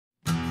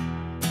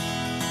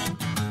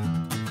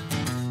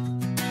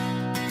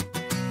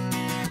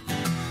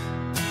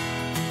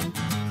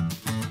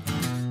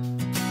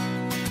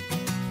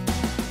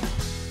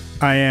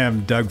I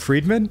am Doug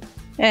Friedman.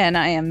 And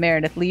I am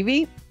Meredith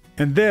Levy.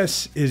 And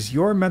this is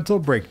Your Mental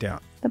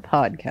Breakdown, the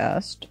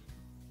podcast.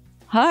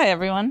 Hi,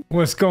 everyone.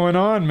 What's going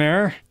on,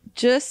 Mer?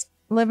 Just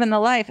living the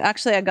life.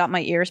 Actually, I got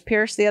my ears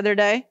pierced the other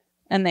day,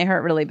 and they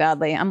hurt really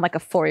badly. I'm like a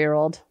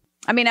 4-year-old.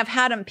 I mean, I've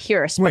had them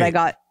pierced, but I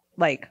got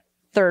like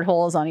third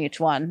holes on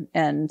each one,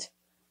 and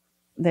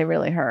they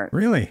really hurt.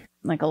 Really?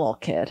 Like a little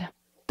kid.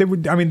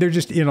 They're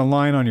just in a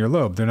line on your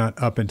lobe. They're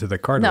not up into the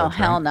cartilage. No,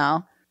 hell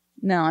no.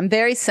 No, I'm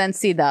very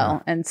sensy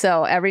though. Oh. And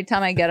so every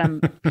time I get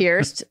them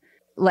pierced,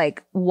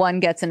 like one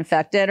gets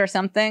infected or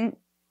something,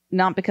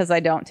 not because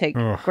I don't take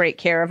great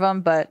care of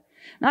them, but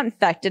not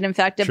infected,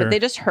 sure. But they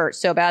just hurt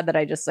so bad that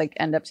I just like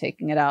end up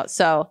taking it out.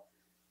 So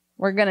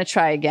we're going to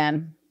try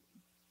again.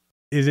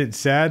 Is it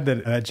sad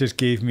that that just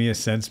gave me a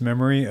sense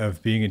memory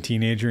of being a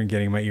teenager and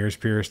getting my ears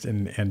pierced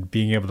and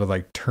being able to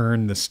like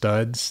turn the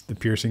studs, the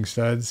piercing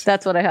studs?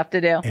 That's what I have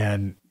to do.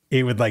 And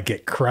it would like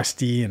get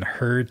crusty and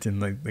hurt and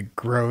like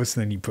gross.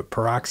 And then you put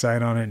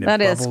peroxide on it and that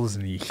it bubbles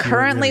and you hear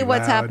currently really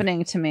what's loud.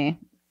 Happening to me,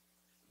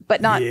 but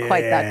not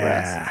quite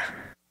that gross.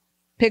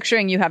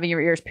 Picturing you having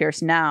your ears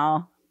pierced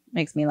now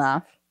makes me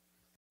laugh.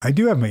 I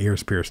do have my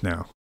ears pierced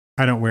now.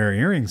 I don't wear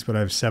earrings, but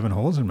I have 7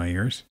 holes in my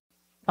ears.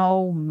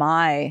 Oh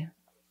my.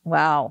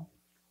 Wow.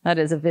 That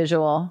is a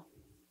visual.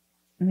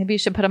 Maybe you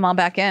should put them all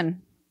back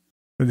in.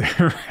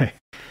 Right.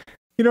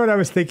 You know what I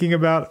was thinking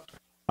about?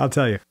 I'll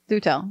tell you. Do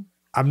tell.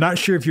 I'm not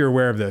sure if you're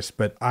aware of this,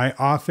 but I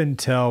often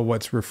tell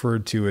what's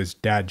referred to as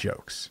dad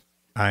jokes.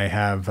 I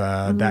have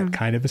that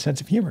kind of a sense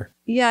of humor.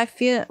 Yeah, I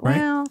feel, right?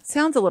 Well,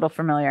 sounds a little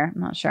familiar.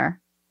 I'm not sure.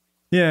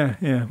 Yeah.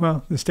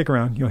 Well, stick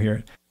around. You'll hear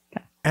it.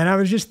 Okay. And I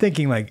was just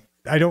thinking, like,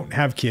 I don't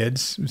have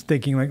kids. I was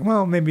thinking, like,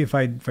 well, maybe if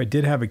I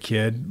did have a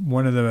kid,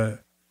 one of the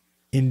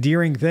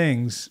endearing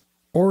things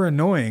or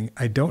annoying,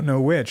 I don't know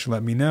which,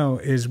 let me know,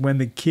 is when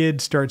the kid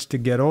starts to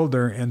get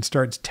older and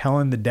starts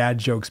telling the dad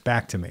jokes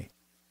back to me.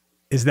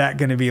 Is that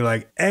going to be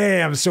like,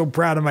 hey, I'm so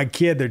proud of my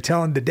kid. They're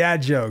telling the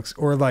dad jokes.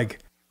 Or like,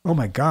 oh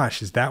my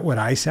gosh, is that what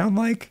I sound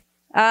like?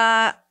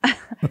 I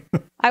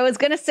was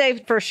going to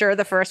say for sure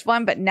the first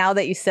one, but now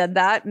that you said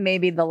that,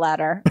 maybe the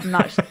latter. I'm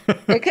not sure.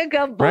 It could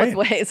go both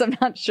ways. I'm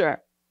not sure.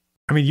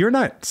 I mean, you're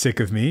not sick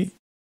of me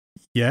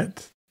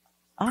yet.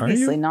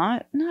 Obviously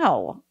not.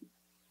 No.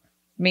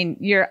 I mean,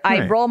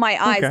 I roll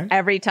my eyes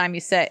every time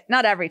you say,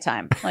 not every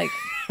time. Like,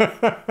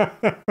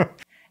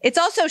 it's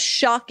also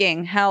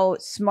shocking how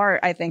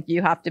smart I think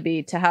you have to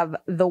be to have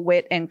the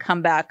wit and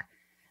comeback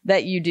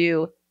that you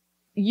do.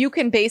 You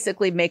can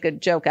basically make a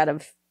joke out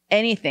of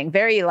anything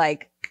very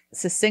like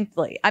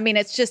succinctly. I mean,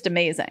 it's just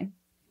amazing.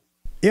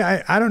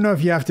 Yeah. I don't know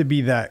if you have to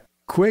be that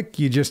quick.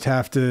 You just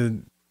have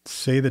to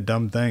say the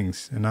dumb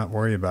things and not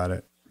worry about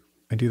it.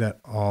 I do that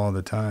all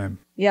the time.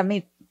 Yeah,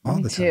 me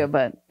too,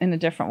 but in a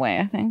different way,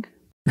 I think.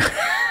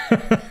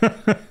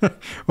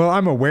 Well,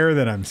 I'm aware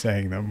that I'm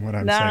saying them when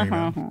I'm saying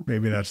them.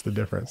 Maybe that's the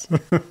difference.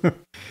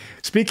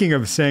 Speaking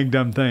of saying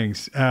dumb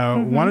things,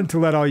 wanted to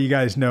let all you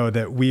guys know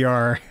that we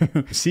are,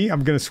 see,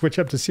 I'm going to switch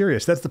up to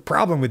serious. That's the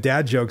problem with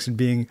dad jokes and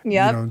being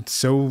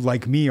so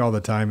like me all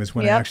the time is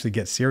when I actually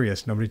get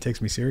serious. Nobody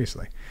takes me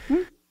seriously.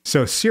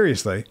 So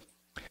seriously,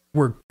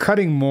 we're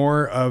cutting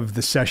more of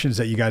the sessions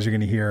that you guys are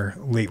going to hear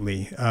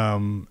lately.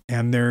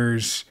 And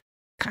there's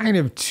kind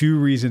of 2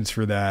 reasons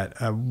for that.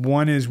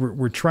 One is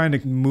we're trying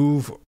to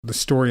move the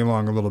story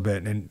along a little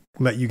bit and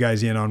let you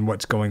guys in on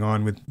what's going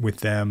on with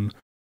them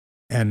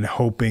and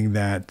hoping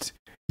that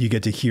you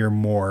get to hear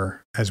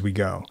more as we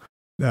go.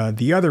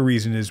 The other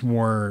reason is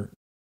more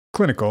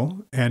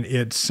clinical, and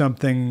it's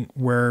something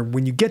where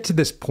when you get to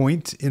this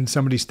point in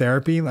somebody's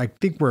therapy, I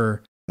think we're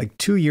like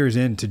 2 years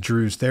into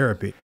Drew's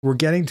therapy, we're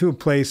getting to a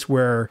place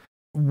where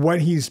what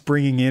he's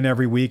bringing in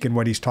every week and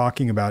what he's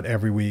talking about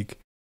every week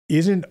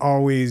isn't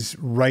always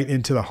right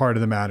into the heart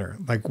of the matter.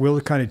 Like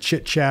we'll kind of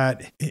chit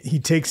chat. He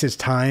takes his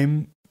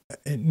time,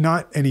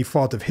 not any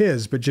fault of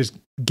his, but just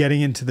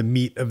getting into the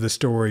meat of the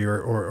story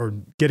or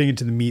getting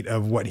into the meat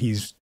of what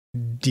he's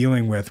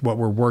dealing with, what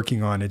we're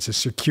working on. It's a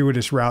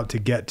circuitous route to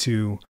get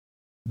to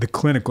the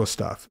clinical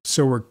stuff.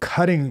 So we're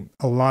cutting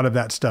a lot of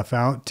that stuff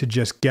out to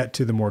just get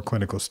to the more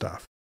clinical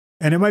stuff.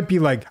 And it might be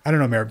like, I don't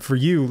know, Meredith, for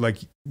you, like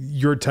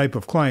your type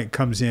of client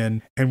comes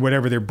in and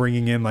whatever they're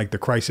bringing in, like the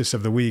crisis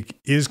of the week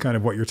is kind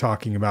of what you're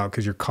talking about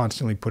because you're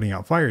constantly putting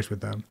out fires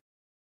with them.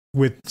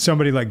 With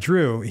somebody like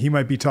Drew, he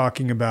might be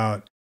talking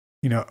about,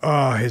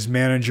 his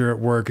manager at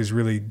work is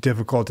really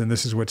difficult and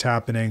this is what's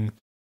happening.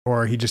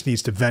 Or he just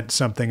needs to vent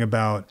something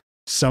about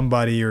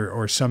somebody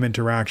or some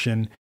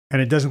interaction.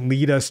 And it doesn't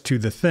lead us to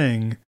the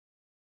thing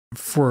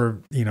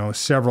for,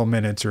 several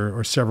minutes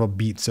or several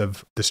beats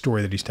of the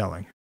story that he's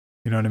telling.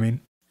 You know what I mean?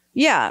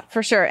 Yeah,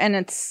 for sure. And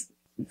it's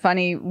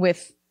funny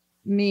with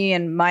me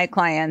and my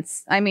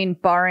clients, I mean,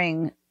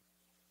 barring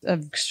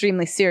an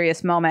extremely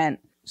serious moment,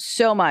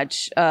 so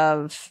much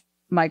of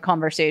my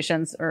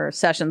conversations or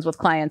sessions with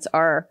clients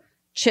are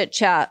chit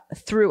chat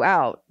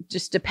throughout,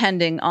 just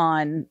depending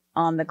on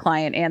the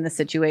client and the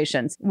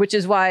situations, which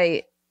is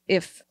why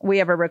if we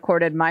ever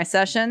recorded my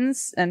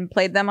sessions and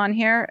played them on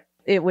here,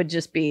 it would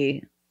just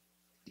be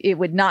it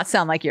would not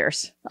sound like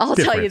yours. I'll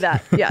tell you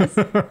that. Yes.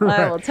 Right.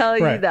 I will tell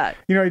you that.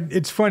 You know,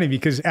 it's funny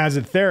because as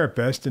a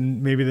therapist,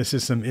 and maybe this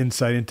is some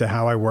insight into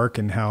how I work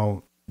and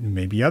how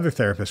maybe other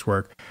therapists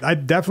work, I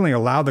definitely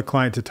allow the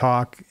client to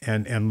talk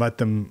and let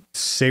them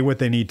say what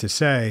they need to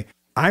say.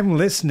 I'm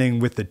listening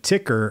with the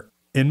ticker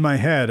in my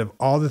head of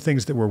all the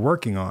things that we're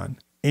working on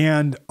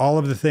and all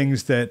of the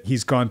things that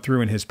he's gone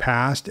through in his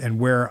past and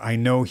where I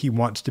know he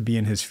wants to be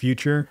in his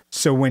future.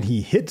 So when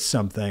he hits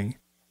something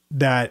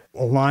that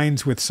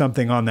aligns with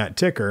something on that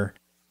ticker,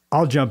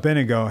 I'll jump in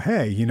and go,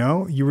 hey, you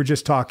know, you were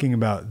just talking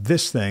about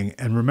this thing.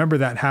 And remember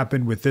that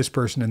happened with this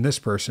person and this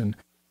person.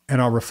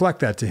 And I'll reflect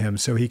that to him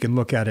so he can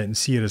look at it and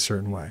see it a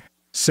certain way.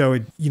 So,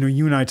 you know,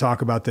 you and I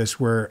talk about this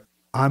where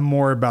I'm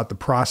more about the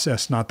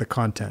process, not the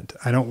content.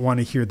 I don't want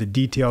to hear the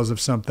details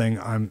of something.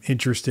 I'm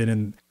interested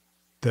in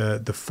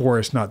the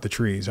forest, not the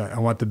trees. I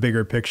want the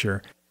bigger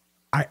picture.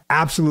 I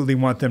absolutely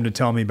want them to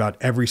tell me about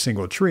every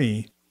single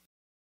tree,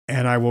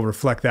 and I will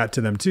reflect that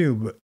to them too.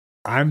 But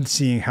I'm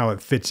seeing how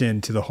it fits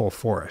into the whole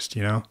forest,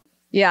 you know?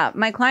 Yeah.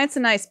 My clients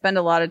and I spend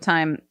a lot of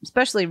time,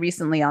 especially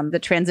recently, on the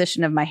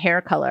transition of my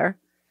hair color.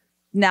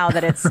 Now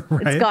that it's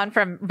right? It's gone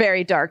from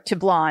very dark to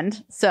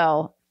blonde.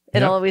 So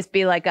it'll always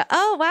be like,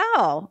 oh,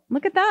 wow,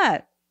 look at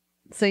that.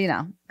 So, you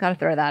know, got to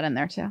throw that in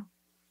there too.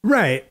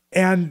 Right.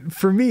 And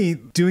for me,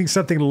 doing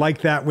something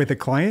like that with a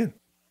client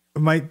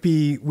might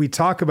be, we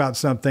talk about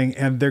something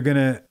and they're going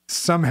to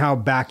somehow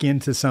back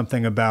into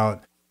something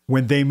about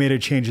when they made a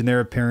change in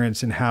their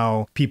appearance and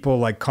how people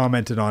like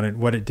commented on it,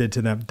 what it did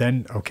to them.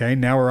 Then, okay,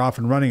 now we're off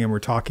and running and we're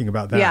talking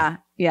about that. Yeah.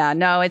 Yeah.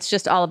 No, it's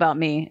just all about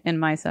me in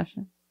my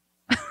session.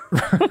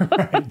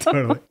 Right,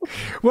 totally.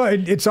 Well,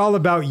 it's all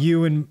about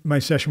you and my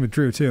session with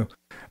Drew too.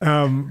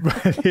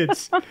 But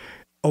it's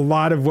a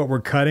lot of what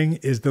we're cutting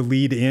is the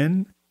lead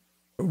in,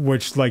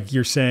 which like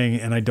you're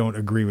saying, and I don't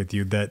agree with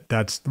you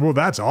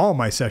that's all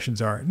my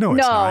sessions are. No,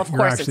 it's not. Of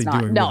course it's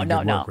not. No,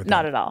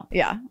 not at all.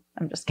 Yeah.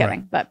 I'm just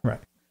kidding. Right.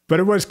 But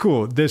it was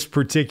cool. This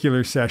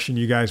particular session,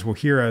 you guys will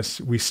hear us.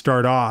 We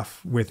start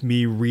off with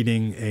me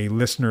reading a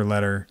listener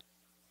letter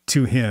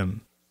to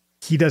him.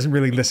 He doesn't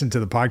really listen to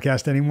the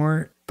podcast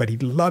anymore, but he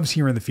loves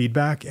hearing the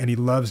feedback and he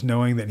loves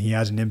knowing that he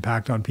has an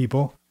impact on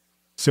people.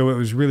 So it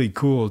was really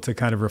cool to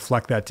kind of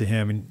reflect that to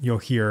him. And you'll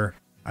hear,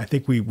 I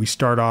think we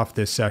start off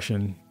this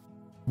session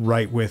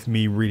right with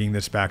me reading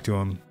this back to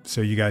him.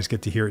 So you guys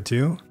get to hear it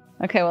too.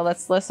 Okay, well,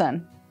 let's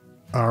listen.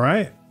 All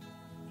right.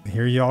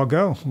 Here you all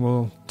go.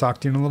 We'll talk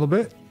to you in a little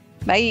bit.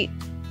 Bye.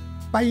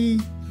 Bye.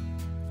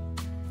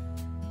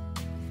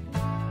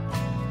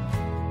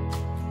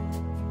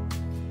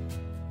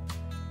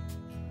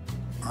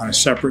 On a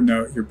separate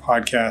note, your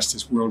podcast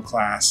is world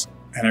class,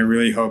 and I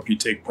really hope you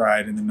take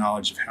pride in the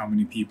knowledge of how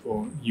many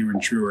people you and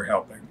Drew are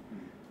helping.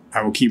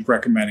 I will keep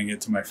recommending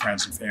it to my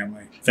friends and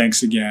family.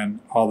 Thanks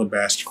again. All the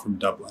best from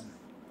Dublin.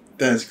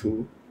 That's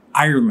cool.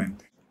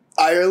 Ireland.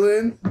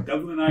 Ireland?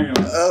 Dublin, Ireland.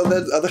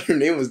 Oh, I thought her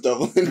name was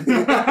Dublin.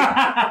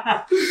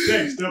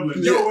 Thanks,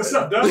 Dublin. Yo, what's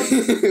up, Dublin?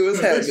 What's happening?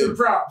 Thanks for the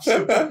props.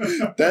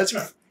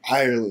 That's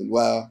Ireland.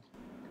 Wow.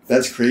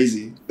 That's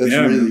crazy. That's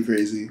really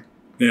crazy.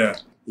 Yeah.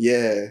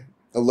 Yeah.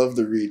 I love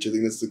the reach. I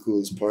think that's the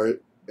coolest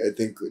part. I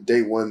think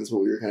day one is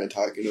what we were kind of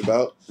talking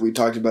about. We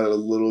talked about it a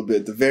little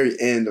bit at the very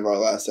end of our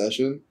last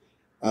session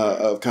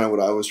of kind of what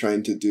I was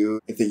trying to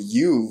do. I think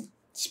you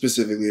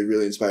specifically have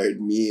really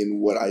inspired me in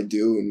what I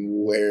do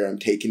and where I'm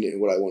taking it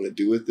and what I want to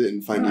do with it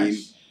and finding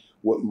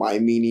what my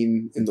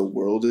meaning in the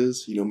world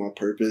is, you know, my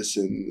purpose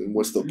and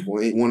what's the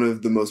point. One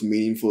of the most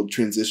meaningful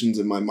transitions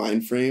in my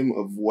mind frame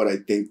of what I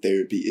think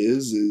therapy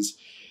is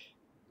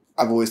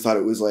I've always thought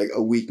it was like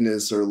a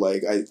weakness or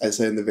like I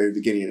said in the very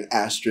beginning, an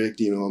asterisk,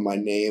 you know, on my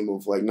name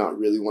of like not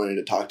really wanting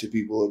to talk to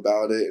people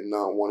about it and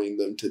not wanting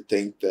them to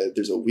think that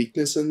there's a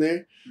weakness in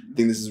there. I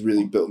think this has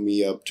really built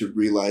me up to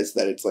realize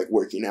that it's like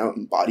working out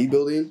and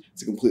bodybuilding.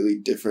 It's a completely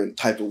different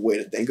type of way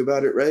to think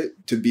about it, right?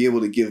 To be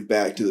able to give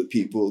back to the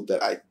people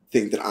that I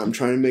think that I'm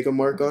trying to make a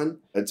mark on,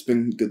 it's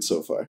been good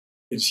so far.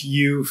 It's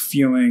you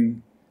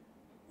feeling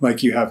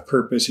like you have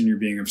purpose and you're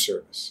being of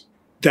service.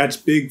 That's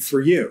big for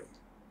you.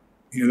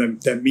 You know,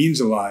 that means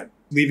a lot.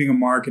 Leaving a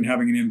mark and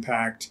having an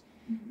impact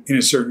in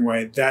a certain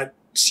way, that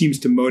seems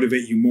to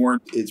motivate you more.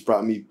 It's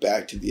brought me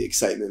back to the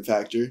excitement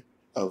factor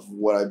of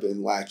what I've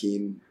been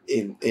lacking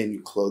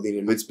in clothing.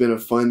 And it's been a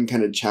fun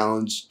kind of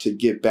challenge to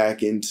get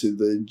back into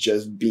the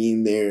just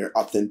being there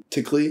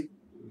authentically.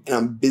 And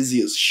I'm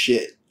busy as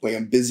shit. Like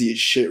I'm busy as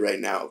shit right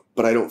now,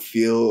 but I don't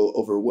feel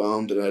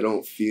overwhelmed and I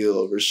don't feel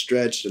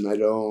overstretched and I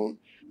don't,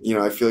 you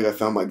know, I feel like I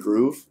found my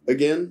groove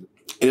again.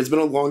 And it's been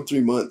a long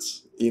 3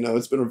 months. You know,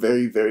 it's been a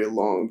very, very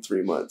long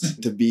 3 months.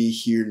 To be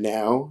here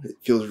now, it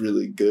feels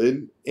really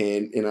good.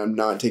 And I'm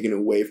not taking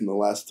away from the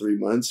last 3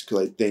 months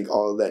because I think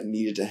all of that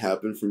needed to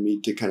happen for me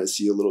to kind of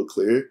see a little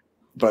clearer.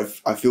 But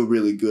I feel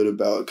really good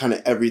about kind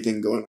of everything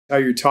going on. How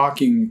you're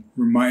talking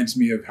reminds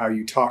me of how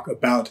you talk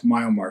about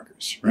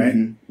Milemarkers, right?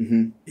 Mm-hmm,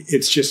 mm-hmm.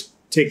 It's just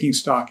taking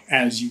stock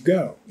as you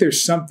go.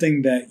 There's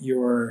something that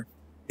you're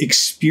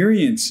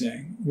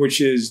experiencing, which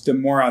is the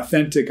more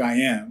authentic I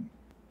am,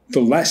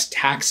 the less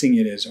taxing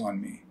it is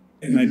on me.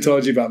 And I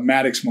told you about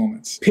Maddox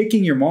moments.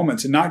 Picking your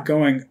moments and not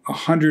going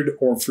 100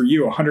 or for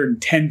you,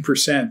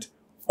 110%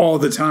 all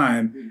the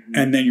time,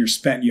 and then you're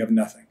spent and you have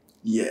nothing.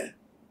 Yeah.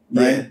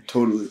 Right? Yeah,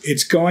 totally.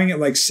 It's going at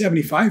like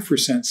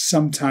 75%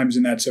 sometimes,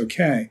 and that's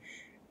okay.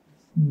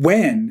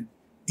 When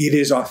it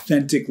is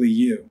authentically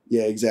you.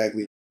 Yeah,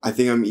 exactly. I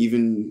think I'm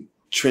even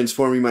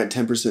transforming my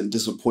 10%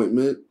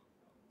 disappointment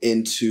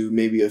into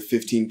maybe a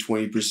 15,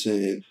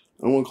 20%, I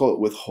don't want to call it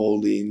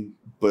withholding,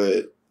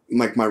 but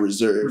like my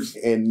reserve.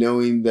 And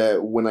knowing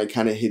that when I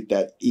kind of hit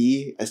that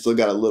E, I still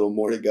got a little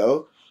more to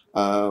go.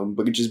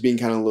 But just being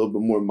kind of a little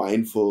bit more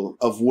mindful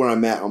of where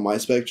I'm at on my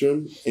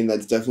spectrum. And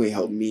that's definitely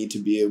helped me to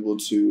be able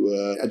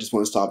to, I just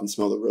want to stop and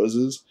smell the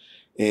roses.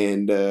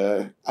 And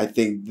I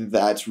think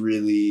that's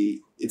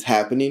really, it's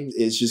happening.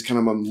 It's just kind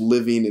of I'm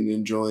living and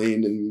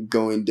enjoying and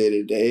going day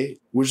to day,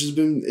 which has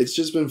been, it's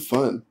just been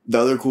fun. The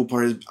other cool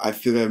part is I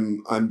feel like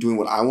I'm doing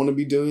what I want to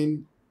be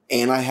doing.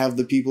 And I have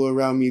the people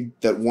around me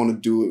that want to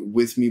do it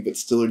with me, but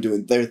still are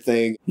doing their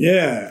thing.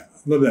 Yeah,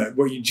 I love that.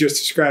 What you just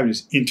described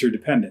is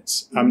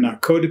interdependence. I'm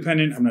not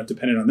codependent. I'm not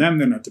dependent on them.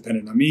 They're not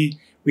dependent on me.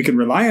 We can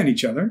rely on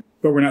each other,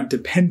 but we're not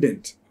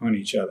dependent on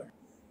each other.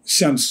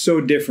 Sounds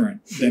so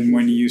different than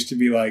when you used to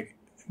be like,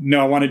 no,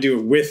 I want to do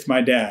it with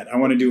my dad. I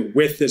want to do it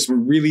with this. We're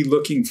really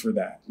looking for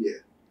that. Yeah.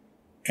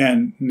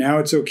 And now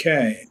it's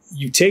okay.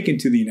 You've taken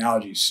to the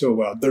analogies so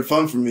well. They're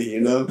fun for me,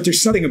 you know? But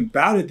there's something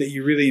about it that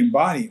you really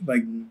embody.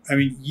 Like, I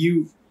mean,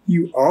 you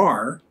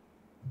are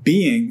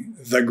being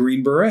the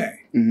Green Beret.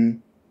 Mm-hmm.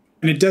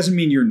 And it doesn't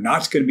mean you're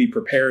not going to be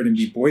prepared and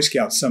be Boy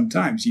Scout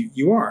sometimes.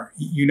 You are.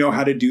 You know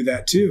how to do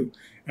that too.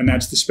 And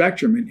that's the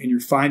spectrum. And you're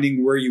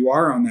finding where you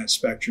are on that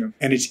spectrum.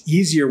 And it's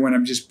easier when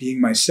I'm just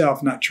being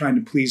myself, not trying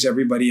to please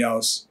everybody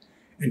else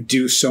and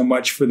do so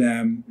much for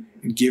them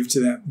and give to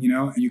them, you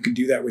know? And you can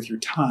do that with your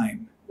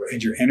time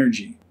and your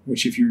energy,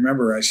 which if you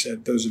remember, I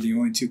said those are the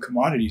only two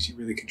commodities you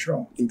really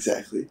control.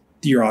 Exactly.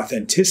 Your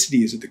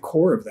authenticity is at the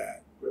core of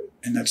that. Right.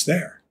 And that's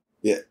there.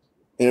 Yeah.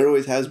 And it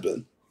always has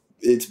been.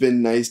 It's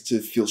been nice to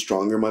feel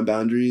stronger in my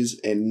boundaries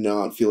and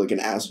not feel like an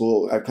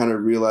asshole. I've kind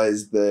of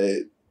realized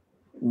that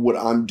what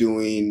I'm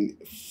doing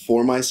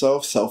for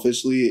myself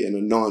selfishly in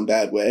a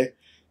non-bad way,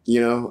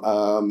 you know,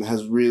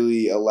 has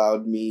really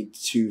allowed me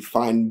to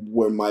find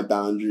where my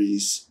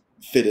boundaries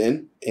fit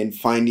in and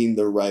finding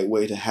the right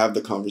way to have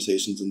the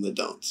conversations and the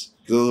don'ts.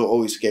 Those have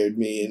always scared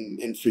me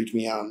and freaked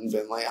me out and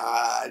been like,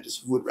 I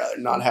just would rather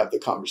not have the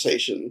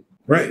conversation.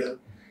 Right. You know?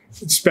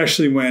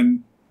 Especially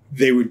when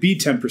they would be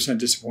 10%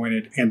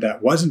 disappointed and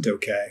that wasn't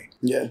okay.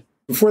 Yeah.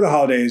 Before the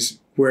holidays,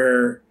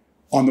 where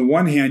on the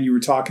one hand, you were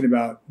talking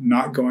about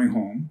not going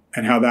home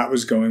and how that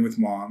was going with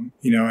mom,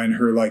 you know, and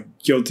her like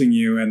guilting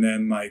you and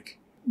then like,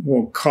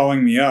 well,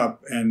 calling me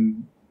up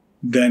and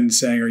then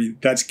saying,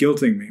 that's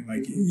guilting me.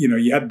 Like, you know,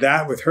 you had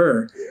that with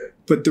her.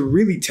 But the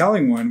really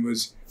telling one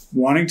was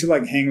wanting to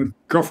like hang with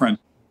girlfriend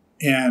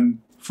and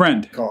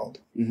friend called.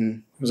 Mm-hmm.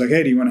 I was like,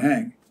 hey, do you want to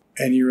hang?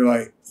 And you were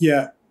like,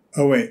 yeah.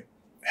 Oh, wait,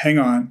 hang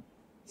on.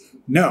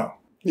 No.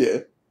 Yeah.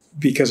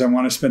 Because I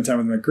want to spend time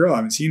with my girl. I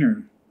haven't seen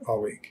her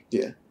all week.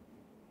 Yeah.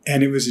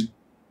 And it was a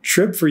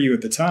trip for you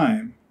at the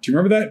time. Do you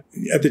remember that?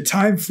 At the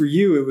time for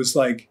you, it was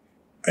like,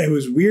 it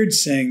was weird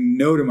saying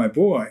no to my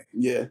boy.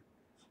 Yeah.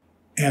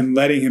 And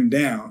letting him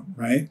down,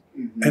 right?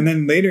 Mm-hmm. And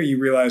then later you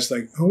realized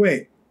like, oh,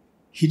 wait,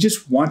 he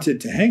just wanted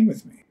to hang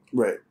with me.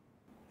 Right.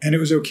 And it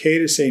was okay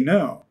to say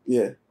no.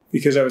 Yeah.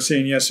 Because I was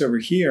saying yes over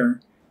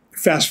here.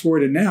 Fast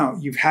forward to now,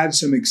 you've had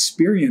some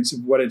experience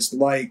of what it's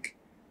like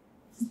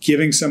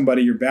giving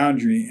somebody your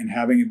boundary and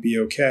having it be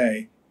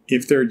okay.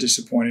 If they're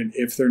disappointed,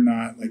 if they're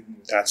not, like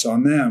that's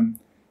on them.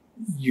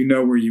 You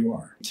know where you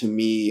are. To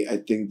me, I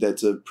think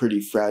that's a pretty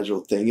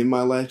fragile thing in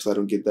my life because I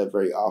don't get that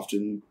very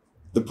often.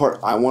 The part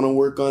I want to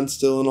work on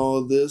still in all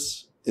of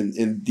this,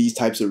 in these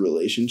types of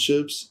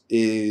relationships,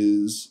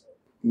 is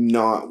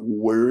not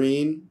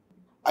worrying.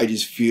 I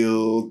just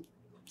feel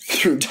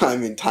through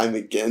time and time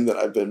again that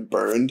I've been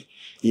burned,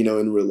 you know,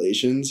 in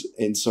relations.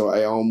 And so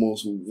I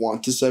almost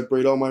want to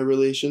separate all my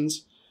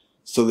relations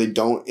so they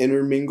don't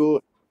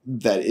intermingle.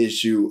 That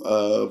issue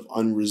of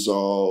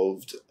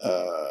unresolved,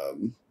 I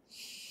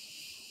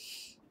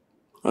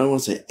don't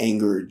want to say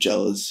anger or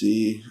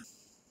jealousy,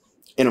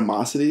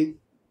 animosity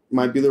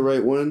might be the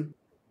right one.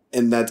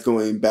 And that's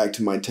going back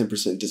to my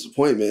 10%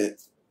 disappointment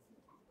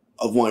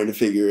of wanting to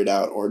figure it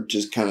out or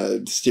just kind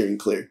of steering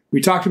clear.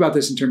 We talked about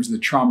this in terms of the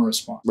trauma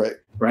response. Right.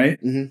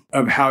 Right? Mm-hmm.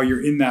 Of how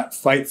you're in that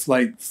fight,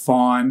 flight,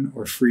 fawn,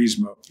 or freeze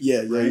mode.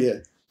 Yeah, right? yeah.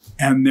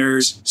 And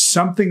there's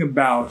something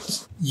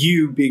about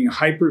you being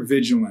hyper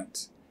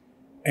vigilant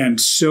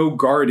and so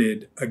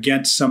guarded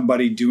against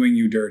somebody doing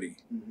you dirty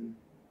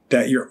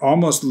that you're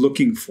almost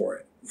looking for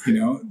it, you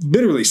know,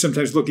 literally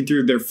sometimes looking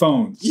through their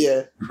phones.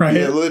 Yeah. Right.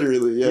 Yeah,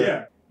 literally.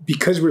 Yeah.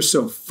 Because we're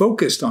so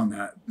focused on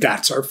that,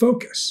 that's our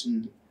focus.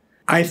 Mm.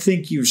 I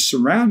think you're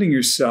surrounding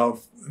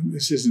yourself.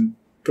 This isn't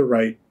the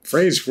right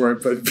phrase for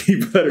it, but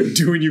people that are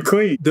doing you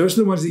clean, those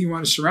are the ones that you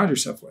want to surround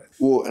yourself with.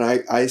 Well,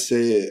 and I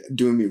say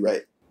doing me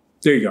right.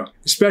 There you go.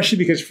 Especially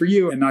because for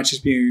you, and not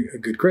just being a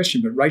good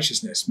Christian, but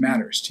righteousness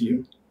matters to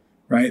you.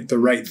 Right? The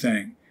right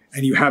thing.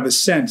 and you have a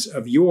sense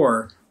of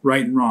your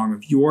right and wrong,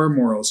 of your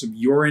morals, of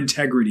your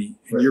integrity,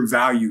 and your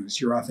values,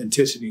 your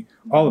authenticity,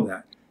 all of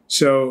that.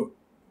 So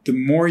the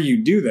more you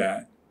do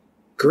that,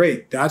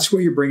 great. That's what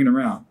you're bringing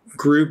around. A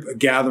group, a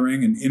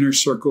gathering, an inner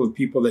circle of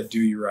people that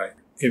do you right.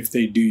 If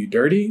they do you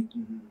dirty,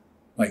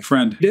 like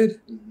friend did,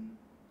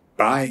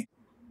 bye.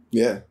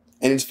 Yeah.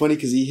 And it's funny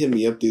because he hit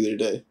me up the other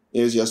day.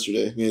 It was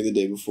yesterday, maybe the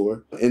day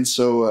before. And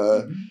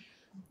so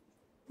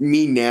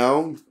me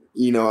now,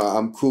 you know,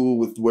 I'm cool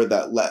with where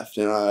that left.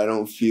 And I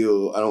don't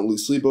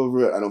lose sleep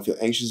over it. I don't feel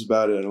anxious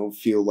about it. I don't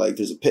feel like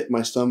there's a pit in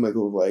my stomach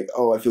of like,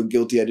 oh, I feel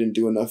guilty I didn't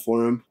do enough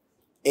for him.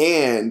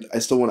 And I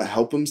still want to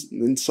help him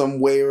in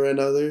some way or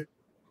another.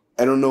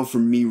 I don't know for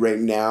me right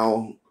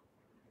now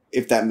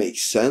if that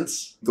makes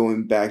sense.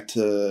 Going back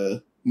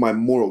to my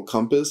moral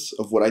compass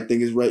of what I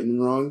think is right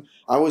and wrong.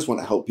 I always want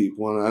to help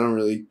people, and I don't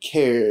really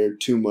care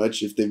too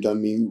much if they've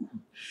done me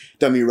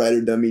right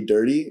or done me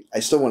dirty. I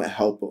still want to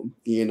help them,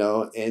 you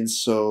know? And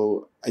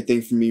so I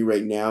think for me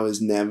right now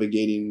is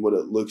navigating what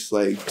it looks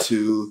like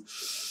to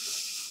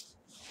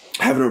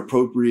have an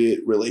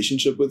appropriate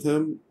relationship with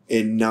him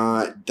and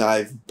not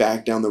dive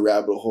back down the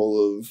rabbit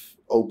hole of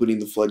opening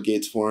the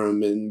floodgates for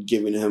him and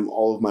giving him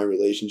all of my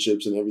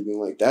relationships and everything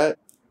like that,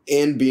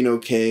 and being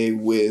okay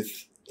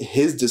with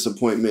his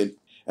disappointment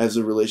as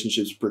the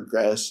relationships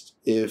progressed.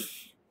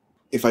 If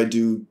I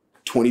do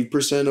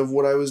 20% of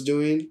what I was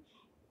doing,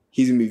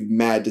 he's going to be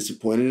mad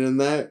disappointed in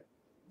that,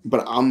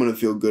 but I'm going to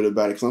feel good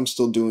about it because I'm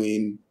still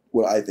doing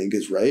what I think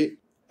is right.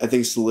 I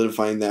think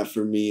solidifying that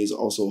for me has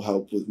also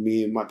helped with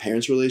me and my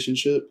parents'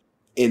 relationship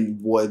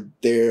and what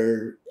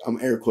their, I'm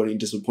air quoting,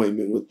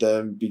 disappointment with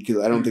them, because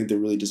I don't think they're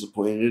really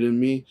disappointed in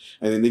me.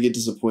 I think they get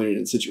disappointed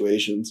in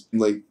situations.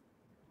 Like,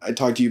 I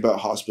talked to you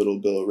about hospital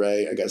bill,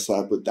 right? I got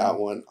slapped with that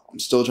one. I'm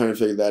still trying to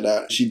figure that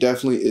out. She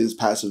definitely is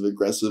passive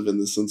aggressive in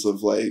the sense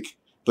of like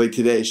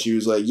today she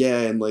was like,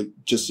 yeah, and like,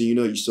 just so you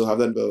know, you still have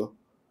that bill.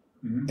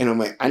 And I'm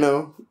like, I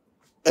know.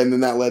 And then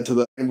that led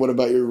to and what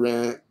about your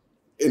rent?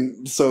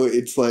 And so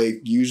it's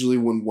like, usually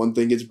when one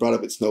thing gets brought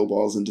up, it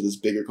snowballs into this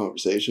bigger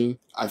conversation.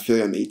 I feel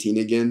like I'm 18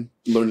 again,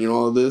 learning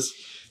all of this,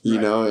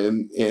 you know,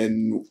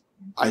 and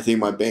I think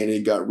my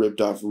Band-Aid got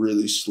ripped off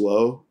really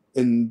slow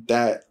in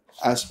that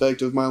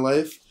aspect of my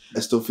life. I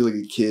still feel like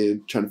a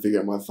kid trying to figure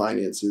out my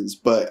finances,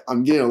 but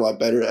I'm getting a lot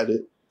better at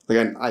it.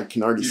 Like I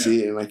can already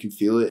see it and I can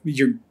feel it.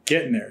 You're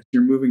getting there.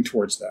 You're moving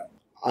towards that.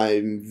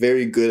 I'm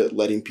very good at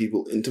letting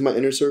people into my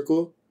inner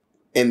circle.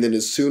 And then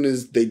as soon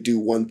as they do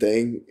one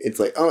thing, it's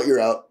like, oh, you're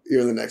out.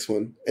 You're in the next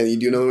one. And you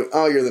do another one.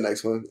 Oh, you're the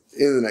next one.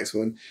 You're the next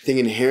one. I think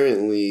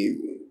inherently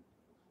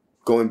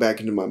going back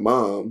into my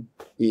mom,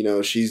 you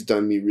know, she's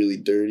done me really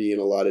dirty in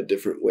a lot of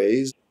different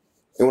ways.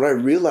 And what I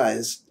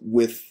realized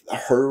with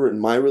her and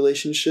my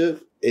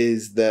relationship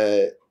is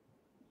that,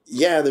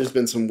 yeah, there's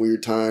been some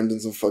weird times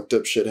and some fucked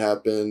up shit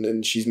happened,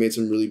 and she's made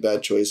some really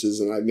bad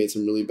choices and I've made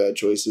some really bad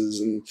choices,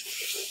 and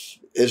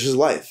it's just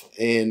life.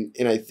 And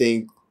I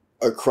think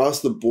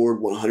across the board,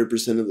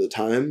 100% of the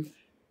time,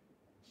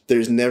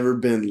 there's never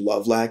been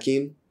love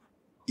lacking,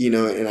 you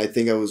know, and I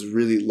think I was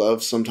really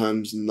loved,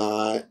 sometimes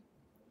not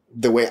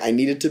the way I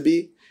needed to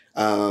be,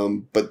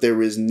 but there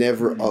was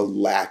never a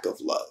lack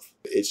of love.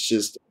 It's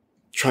just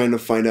trying to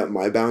find out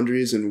my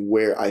boundaries and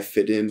where I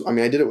fit in. I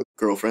mean, I did it with a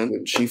girlfriend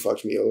when she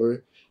fucked me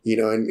over, you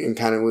know, and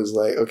kind of was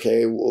like,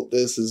 okay, well,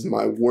 this is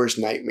my worst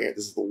nightmare.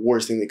 This is the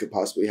worst thing that could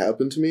possibly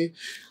happen to me.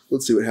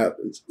 Let's see what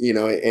happens, you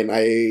know, and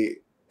I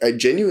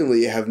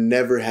genuinely have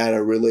never had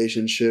a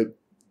relationship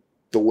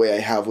the way I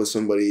have with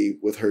somebody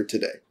with her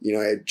today. You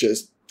know, I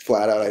just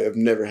flat out, I have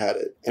never had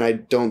it. And I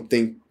don't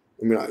think,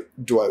 I mean,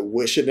 do I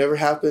wish it never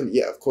happened?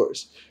 Yeah, of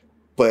course.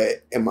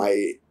 But am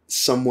I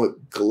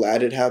somewhat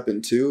glad it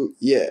happened too?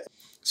 Yeah.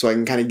 So I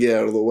can kind of get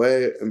out of the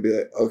way and be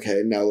like,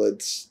 okay, now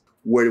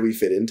where do we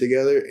fit in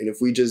together? And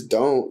if we just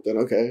don't, then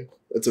okay,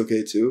 that's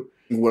okay too.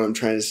 What I'm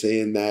trying to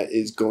say in that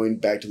is going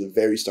back to the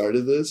very start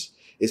of this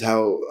is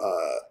how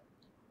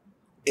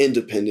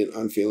independent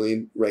I'm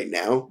feeling right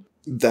now,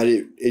 that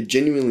it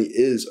genuinely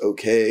is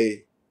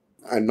okay.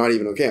 I'm not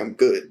even okay. I'm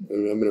good. I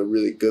mean, I'm in a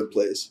really good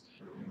place.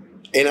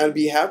 And I'd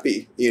be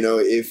happy, you know,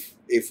 if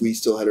we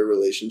still had a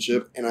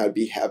relationship, and I'd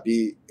be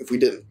happy if we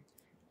didn't.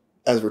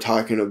 As we're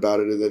talking about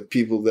it, are the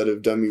people that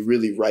have done me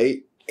really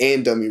right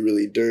and done me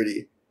really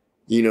dirty.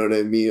 You know what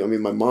I mean? I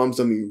mean, my mom's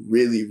done me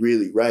really,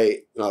 really right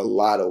in a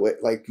lot of ways,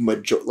 like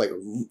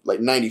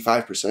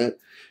 95%.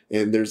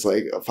 And there's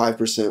like a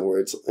 5% where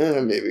it's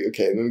maybe,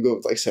 okay, I'm going to go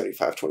with like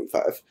 75-25.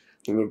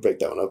 I'm going to break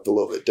that one up a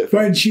little bit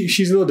different. But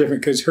she's a little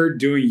different because her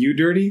doing you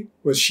dirty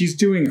was she's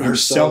doing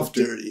herself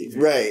dirty.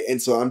 Right. And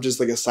so I'm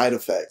just like a side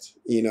effect,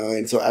 you know?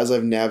 And so as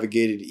I've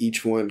navigated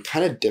each one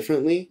kind of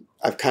differently,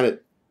 I've kind of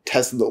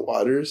tested the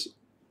waters,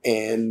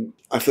 and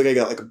I feel like I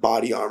got like a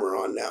body armor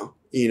on now,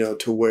 you know,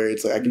 to where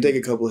it's like I can take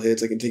a couple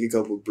hits, I can take a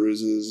couple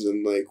bruises,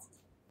 and like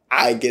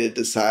I get to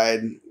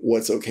decide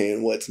what's okay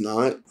and what's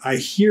not. I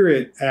hear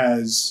it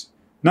as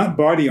not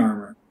body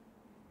armor.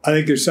 I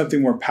think there's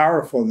something more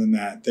powerful than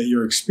that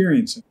you're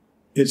experiencing.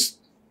 It's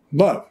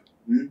love.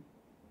 Mm-hmm.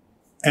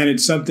 And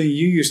it's something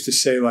you used to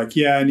say like,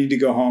 yeah, I need to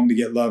go home to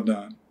get loved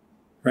on.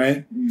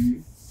 right?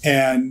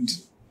 And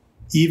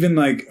even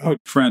like, oh,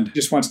 friend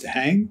just wants to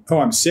hang. Oh,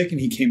 I'm sick and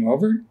he came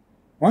over.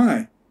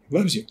 Why? He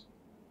loves you.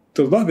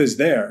 The love is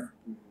there.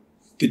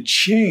 The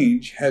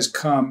change has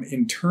come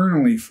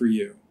internally for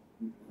you,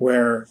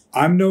 where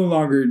I'm no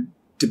longer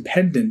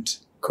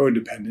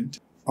codependent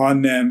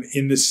on them,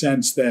 in the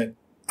sense that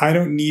I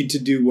don't need to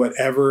do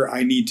whatever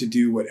I need to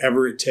do,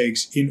 whatever it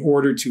takes in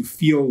order to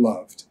feel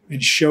loved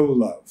and show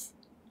love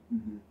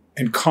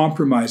and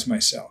compromise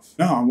myself.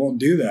 No, I won't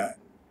do that,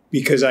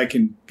 because I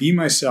can be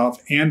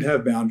myself and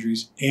have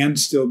boundaries and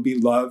still be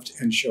loved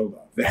and show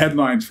love. The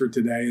headlines for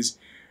today is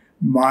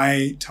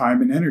my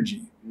time and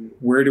energy.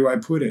 Where do I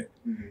put it?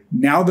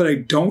 Now that I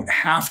don't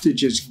have to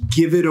just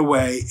give it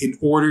away in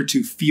order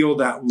to feel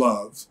that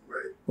love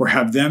or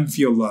have them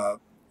feel love,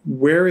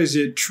 where is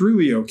it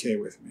truly okay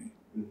with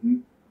me?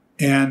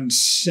 And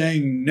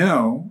saying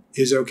no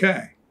is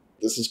okay.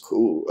 This is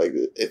cool. Like,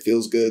 it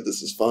feels good.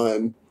 This is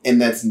fun.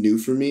 And that's new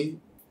for me.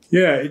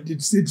 Yeah,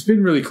 it's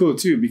been really cool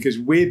too, because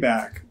way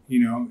back,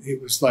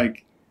 it was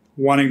like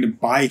wanting to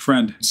buy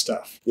friend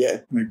stuff.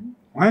 Yeah. Like,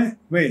 what?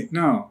 Wait,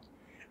 no.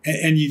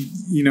 And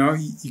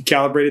you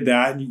calibrated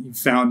that and you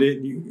found it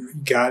and you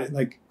got it,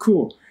 like,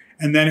 cool.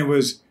 And then it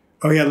was,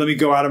 oh yeah, let me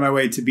go out of my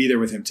way to be there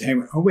with him to hang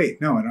with. Oh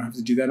wait, no, I don't have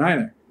to do that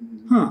either.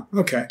 Huh,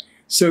 okay.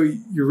 So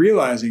you're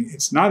realizing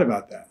it's not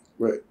about that.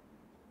 Right.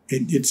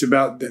 It's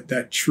about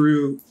that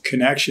true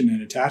connection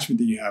and attachment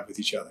that you have with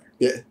each other.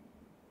 Yeah.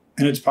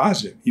 And it's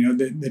positive,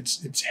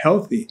 it's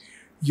healthy.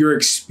 You're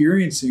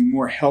experiencing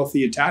more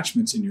healthy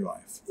attachments in your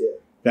life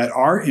that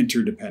are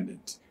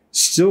interdependent,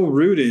 still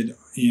rooted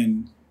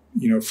in,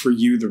 for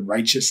you, the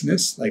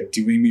righteousness, like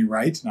doing me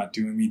right, not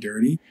doing me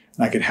dirty.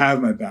 And I could have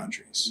my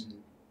boundaries,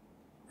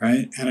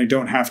 right? And I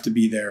don't have to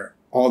be there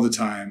all the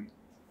time,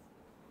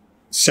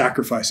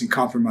 sacrificing,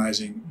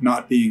 compromising,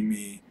 not being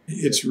me.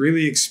 It's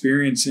really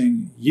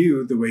experiencing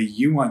you the way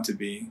you want to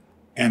be,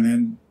 and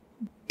then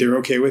they're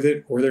okay with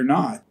it or they're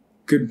not.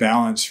 Good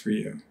balance for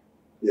you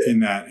in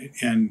that,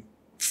 and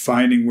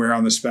finding where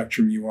on the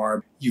spectrum you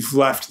are. You've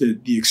left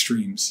the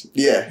extremes.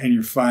 Yeah. And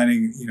you're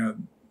finding,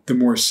 the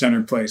more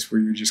center place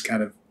where you're just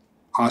kind of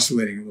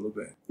oscillating a little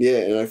bit. Yeah,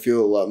 and I feel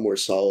a lot more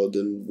solid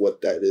in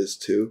what that is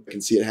too. I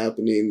can see it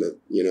happening,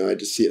 I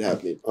just see it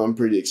happening. I'm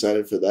pretty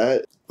excited for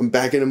that. I'm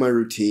back into my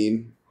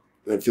routine,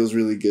 and it feels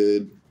really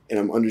good, and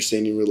I'm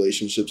understanding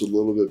relationships a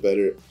little bit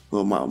better.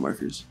 Well,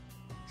 Milemarkers,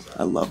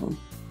 I love them.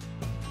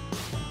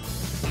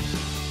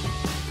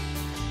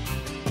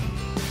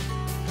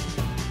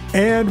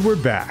 And we're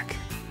back.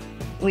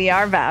 We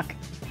are back.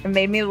 It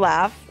made me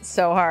laugh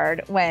so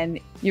hard when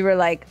you were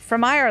like,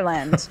 from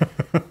Ireland.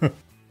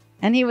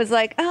 And he was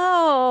like,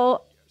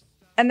 oh.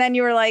 And then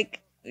you were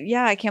like,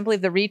 yeah, I can't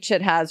believe the reach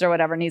it has or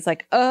whatever. And he's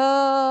like,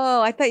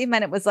 oh, I thought you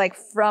meant it was like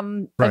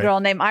from a girl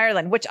named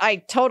Ireland, which I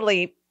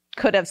totally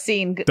could have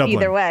seen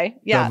either way.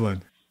 Yeah.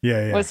 Dublin.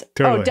 Yeah.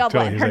 Totally,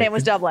 Dublin. Totally. Her name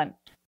was Dublin.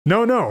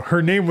 No.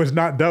 Her name was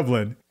not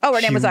Dublin. Oh,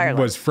 her name was Ireland.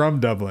 Was from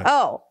Dublin.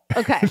 Oh,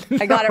 okay.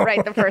 I got it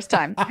right the first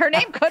time. Her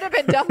name could have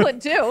been Dublin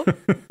too.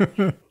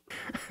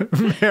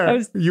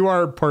 You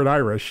are part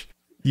Irish.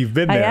 You've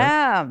been there.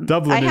 I am.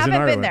 Dublin is in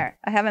Ireland.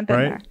 I haven't been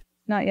there.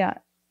 Not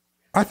yet.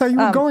 I thought you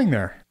were going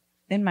there.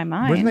 In my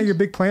mind. Wasn't that your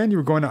big plan? You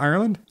were going to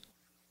Ireland?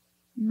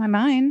 In my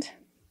mind.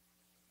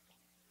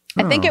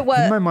 I think it was.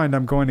 In my mind,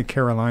 I'm going to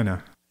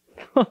Carolina.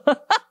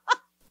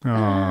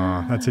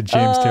 Oh, that's a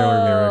James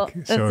Taylor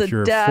lyric. So if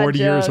you're 40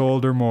 years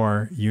old or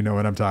more, you know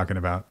what I'm talking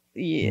about.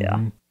 Yeah.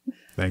 Mm-hmm.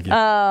 Thank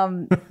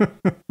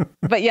you.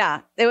 But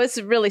yeah, it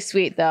was really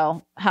sweet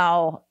though,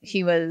 how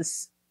he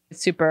was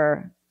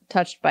super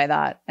touched by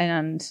that,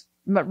 and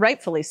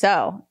rightfully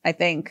so, I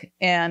think.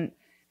 And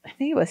I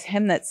think it was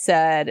him that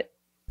said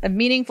a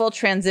meaningful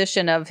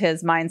transition of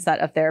his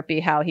mindset of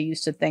therapy, how he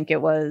used to think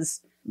it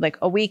was like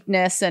a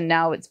weakness, and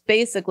now it's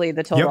basically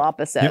the total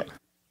opposite,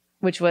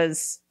 which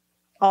was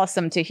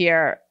awesome to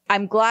hear.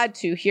 I'm glad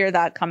to hear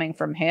that coming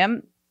from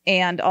him.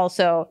 And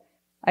also,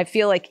 I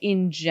feel like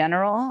in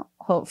general,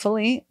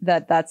 hopefully,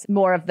 that's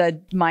more of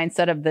the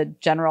mindset of the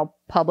general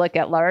public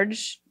at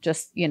large.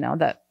 Just,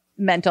 that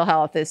mental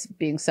health is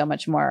being so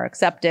much more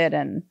accepted,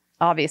 and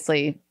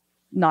obviously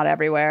not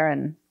everywhere,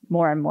 and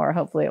more,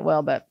 hopefully it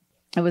will. But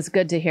it was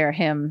good to hear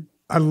him.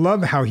 I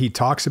love how he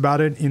talks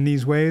about it in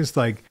these ways.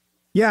 Like,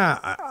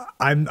 yeah,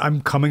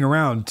 I'm coming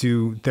around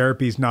to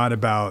therapy's not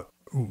about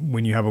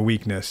when you have a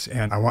weakness,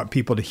 and I want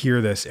people to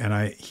hear this.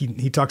 And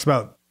he talks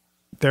about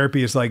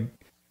therapy is like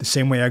the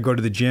same way I go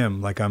to the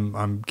gym. Like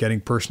I'm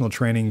getting personal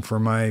training for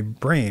my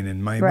brain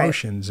and my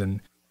emotions.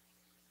 And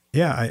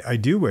yeah, I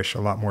do wish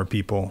a lot more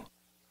people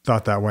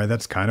thought that way.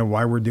 That's kind of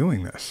why we're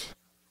doing this.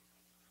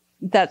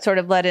 That sort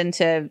of led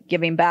into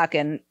giving back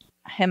and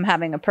him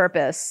having a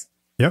purpose.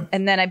 Yep.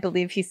 And then I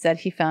believe he said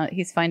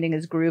he's finding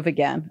his groove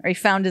again, or he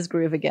found his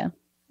groove again,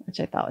 which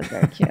I thought was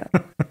very cute.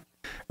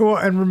 Well,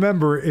 and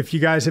remember, if you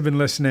guys have been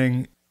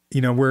listening,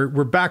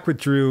 we're back with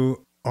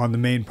Drew on the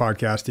main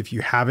podcast. If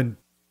you haven't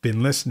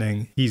been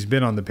listening, he's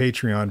been on the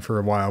Patreon for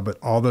a while, but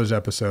all those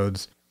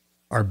episodes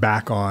are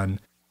back on.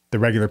 the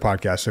regular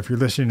podcast. So if you're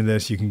listening to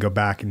this, you can go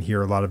back and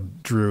hear a lot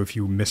of Drew if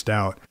you missed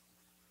out.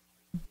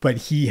 But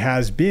he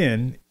has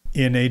been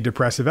in a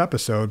depressive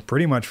episode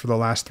pretty much for the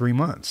last 3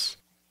 months.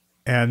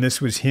 And this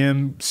was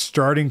him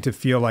starting to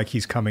feel like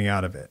he's coming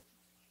out of it.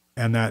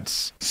 And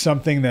that's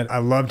something that I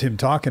loved him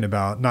talking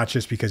about, not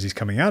just because he's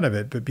coming out of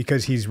it, but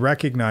because he's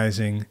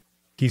recognizing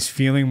he's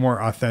feeling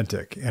more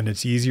authentic, and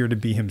it's easier to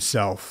be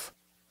himself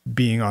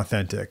being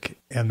authentic.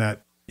 And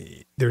that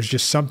there's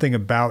just something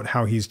about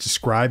how he's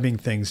describing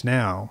things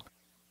now,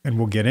 and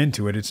we'll get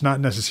into it. It's not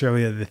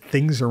necessarily that the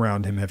things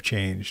around him have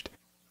changed,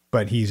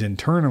 but he's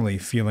internally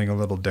feeling a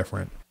little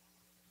different.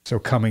 So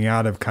coming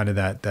out of kind of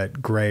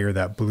that gray or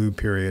that blue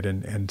period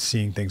and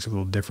seeing things a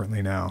little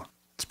differently now.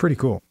 It's pretty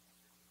cool.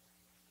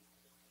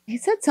 He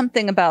said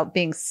something about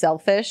being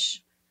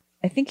selfish.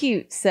 I think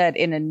he said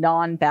in a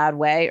non-bad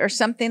way or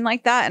something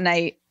like that. And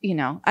I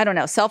don't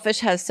know. Selfish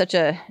has such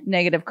a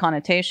negative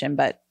connotation,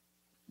 but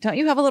don't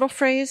you have a little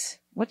phrase?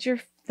 What's your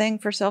thing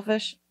for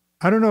selfish?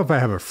 I don't know if I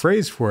have a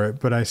phrase for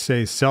it, but I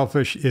say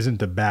selfish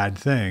isn't a bad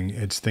thing.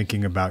 It's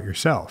thinking about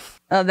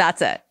yourself. Oh,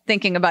 that's it.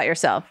 Thinking about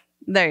yourself.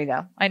 There you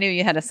go. I knew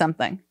you had a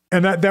something.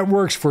 And that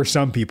works for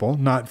some people,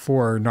 not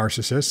for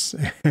narcissists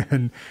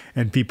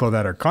and people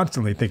that are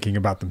constantly thinking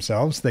about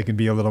themselves. They can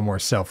be a little more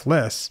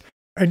selfless.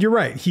 And you're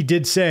right. He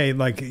did say,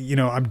 like,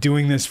 I'm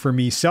doing this for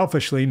me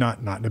selfishly, not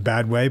in a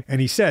bad way.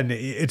 And he said,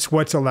 it's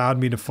what's allowed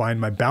me to find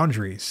my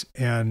boundaries.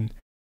 And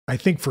I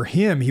think for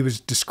him, he was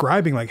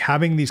describing like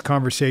having these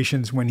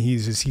conversations when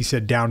he's, as he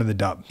said, down in the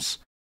dumps.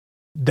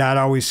 That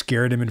always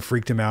scared him and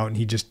freaked him out. And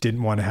he just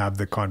didn't want to have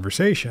the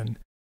conversation,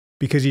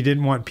 because he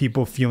didn't want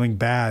people feeling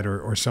bad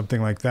or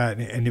something like that.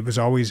 And it was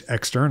always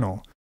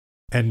external.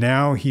 And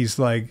now he's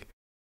like,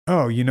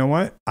 oh, you know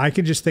what? I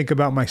can just think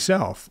about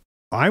myself.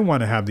 I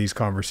want to have these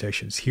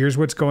conversations. Here's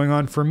what's going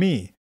on for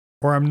me,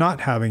 or I'm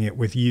not having it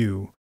with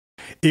you.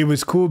 It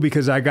was cool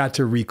because I got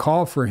to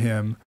recall for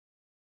him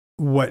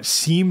what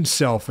seemed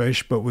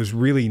selfish, but was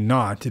really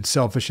not. It's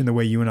selfish in the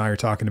way you and I are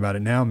talking about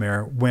it now,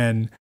 Mayor,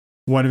 when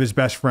one of his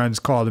best friends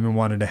called him and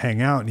wanted to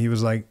hang out. And he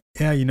was like,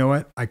 yeah, you know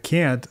what? I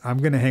can't. I'm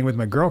going to hang with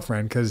my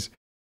girlfriend because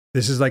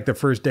this is like the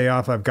first day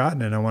off I've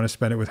gotten and I want to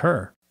spend it with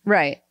her.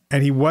 Right.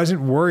 And he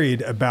wasn't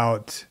worried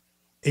about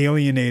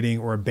alienating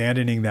or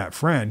abandoning that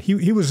friend.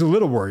 He was a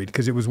little worried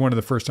because it was one of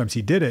the first times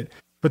he did it.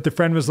 But the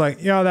friend was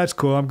like, yeah, that's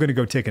cool. I'm going to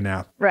go take a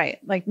nap. Right.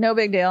 Like, no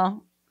big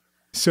deal.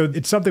 So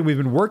it's something we've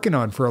been working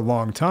on for a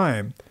long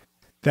time.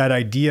 That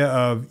idea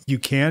of you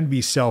can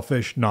be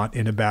selfish, not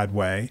in a bad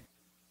way,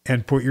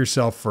 and put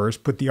yourself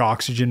first, put the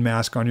oxygen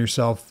mask on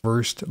yourself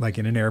first, like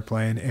in an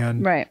airplane,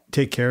 and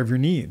take care of your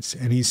needs.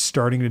 And he's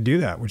starting to do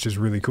that, which is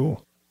really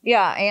cool.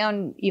 Yeah.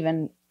 And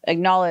even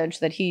acknowledge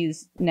that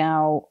he's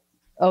now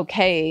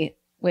okay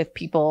with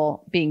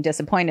people being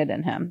disappointed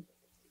in him.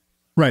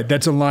 Right.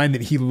 That's a line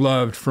that he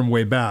loved from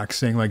way back,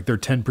 saying like, they're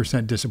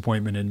 10%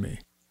 disappointment in me.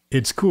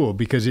 It's cool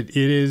because it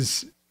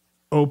is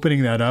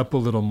opening that up a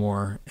little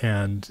more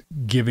and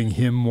giving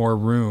him more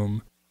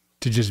room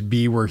to just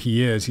be where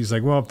he is. He's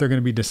like, well, if they're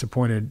going to be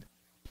disappointed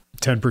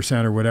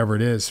 10% or whatever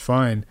it is,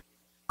 fine.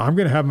 I'm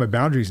going to have my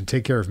boundaries and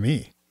take care of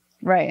me.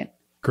 Right.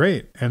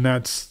 Great. And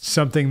that's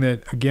something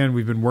that, again,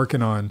 we've been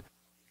working on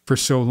for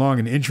so long.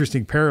 An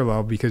interesting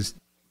parallel because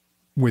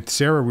with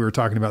Sarah, we were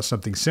talking about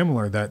something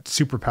similar, that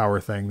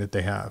superpower thing that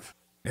they have.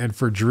 And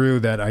for Drew,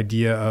 that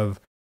idea of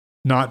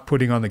not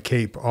putting on the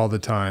cape all the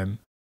time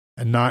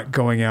and not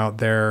going out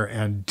there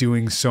and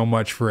doing so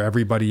much for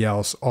everybody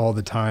else all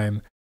the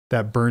time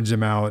that burns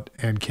him out.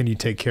 And can you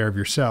take care of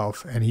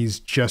yourself? And he's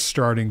just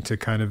starting to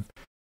kind of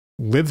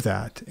live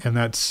that. And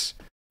that's,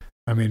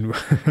 I mean,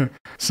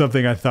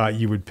 something I thought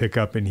you would pick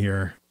up in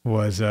here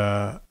was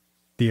the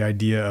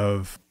idea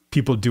of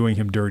people doing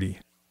him dirty.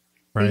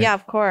 Right? Yeah,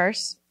 of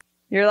course.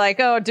 You're like,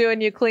 oh, doing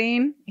you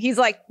clean? He's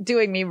like,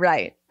 doing me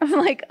right. I'm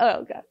like,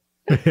 oh, God.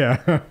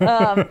 Yeah.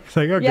 It's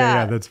like, okay,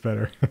 yeah that's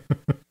better.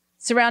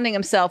 Surrounding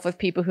himself with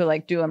people who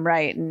like do him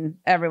right, and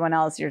everyone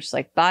else, you're just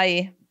like,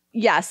 bye.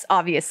 Yes,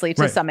 obviously,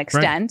 to some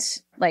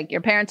extent. Like, your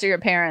parents are your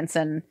parents,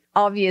 and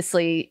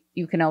obviously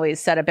you can always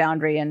set a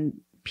boundary and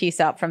peace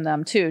out from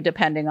them too,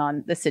 depending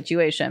on the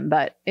situation.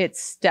 But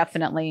it's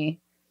definitely,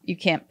 you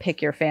can't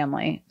pick your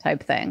family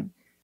type thing.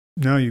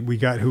 No, we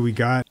got who we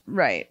got.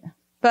 Right.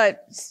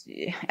 But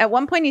at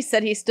one point he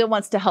said he still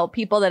wants to help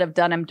people that have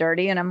done him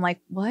dirty. And I'm like,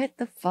 what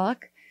the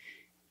fuck?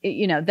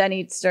 Then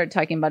he started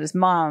talking about his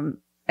mom.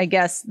 I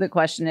guess the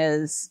question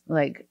is,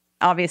 like,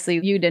 obviously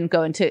you didn't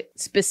go into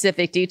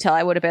specific detail.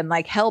 I would have been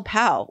like, help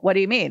how? What do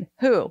you mean?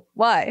 Who?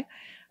 Why?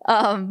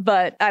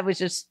 But I was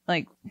just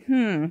like,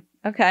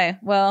 okay,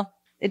 well,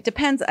 it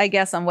depends, I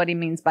guess, on what he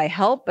means by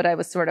help. But I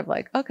was sort of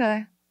like,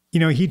 okay.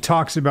 He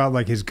talks about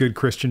like his good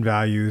Christian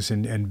values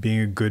and being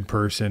a good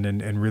person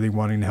and really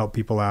wanting to help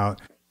people out.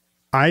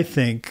 I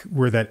think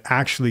where that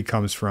actually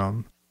comes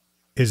from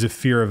is a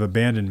fear of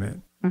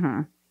abandonment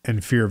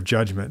and fear of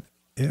judgment.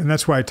 And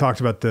that's why I talked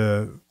about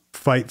the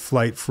fight,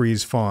 flight,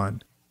 freeze,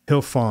 fawn.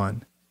 He'll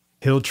fawn.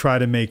 He'll try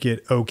to make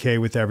it okay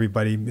with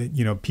everybody,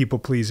 people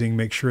pleasing,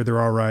 make sure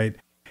they're all right.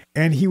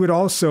 And he would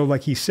also,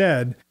 like he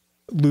said,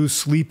 lose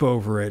sleep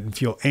over it and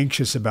feel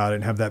anxious about it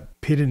and have that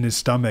pit in his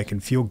stomach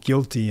and feel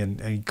guilty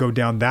and go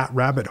down that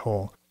rabbit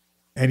hole.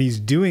 And he's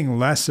doing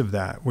less of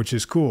that, which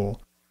is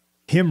cool.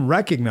 Him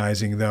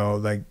recognizing, though,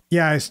 like,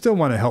 yeah, I still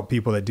want to help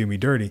people that do me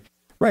dirty.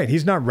 Right.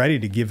 He's not ready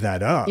to give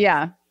that up.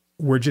 Yeah.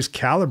 We're just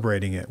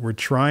calibrating it. We're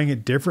trying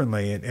it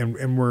differently.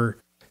 And we're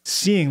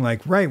seeing,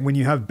 like, right, when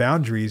you have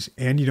boundaries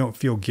and you don't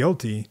feel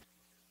guilty,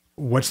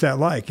 what's that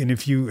like? And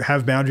if you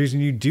have boundaries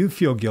and you do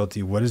feel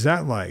guilty, what is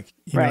that like?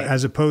 You know,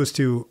 as opposed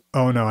to,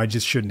 oh no, I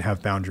just shouldn't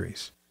have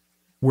boundaries.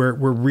 We're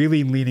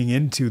really leaning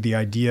into the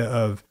idea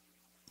of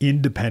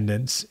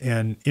independence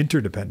and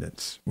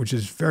interdependence, which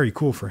is very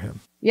cool for him.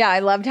 Yeah, I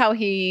loved how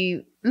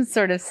he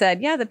sort of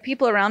said, yeah, the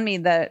people around me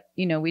that,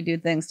 you know, we do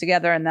things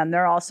together and then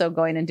they're also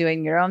going and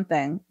doing your own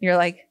thing. You're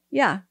like,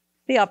 yeah,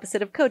 the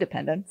opposite of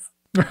codependence.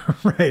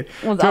 Right.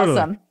 It was totally.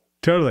 awesome.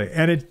 Totally.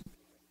 And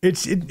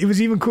it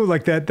was even cool,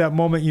 like that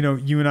moment, you know,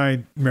 you and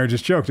I, Mary,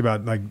 just joked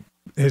about like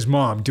his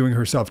mom doing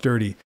herself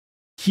dirty.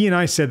 He and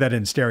I said that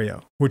in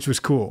stereo, which was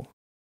cool,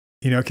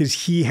 you know,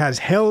 because he has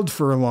held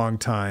for a long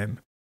time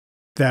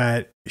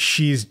that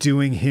she's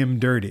doing him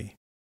dirty.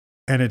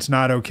 And it's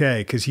not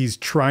okay because he's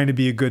trying to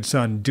be a good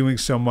son, doing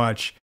so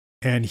much,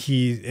 and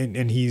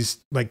he's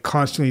like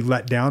constantly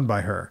let down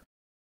by her.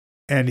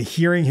 And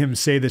hearing him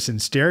say this in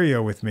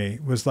stereo with me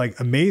was like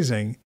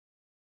amazing.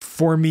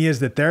 For me as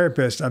the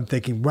therapist, I'm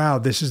thinking, wow,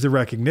 this is the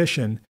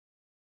recognition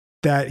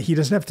that he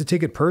doesn't have to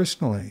take it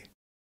personally.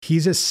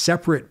 He's a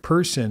separate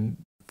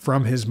person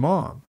from his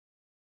mom.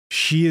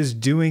 She is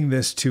doing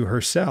this to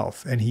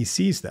herself, and he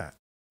sees that.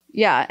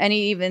 Yeah, and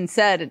he even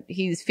said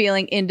he's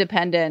feeling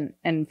independent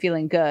and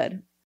feeling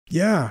good.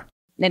 Yeah.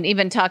 And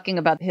even talking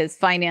about his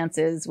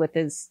finances with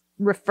his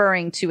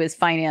referring to his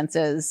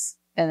finances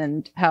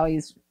and how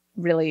he's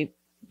really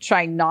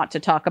trying not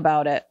to talk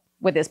about it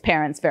with his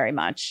parents very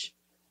much.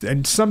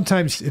 And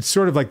sometimes it's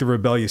sort of like the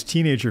rebellious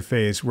teenager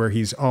phase where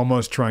he's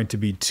almost trying to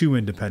be too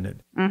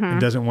independent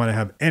and doesn't want to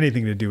have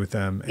anything to do with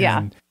them. Yeah.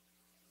 And,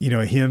 you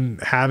know, him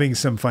having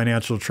some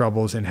financial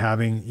troubles and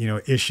having, you know,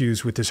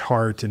 issues with his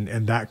heart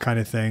and that kind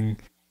of thing.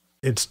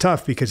 It's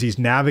tough because he's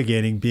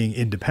navigating being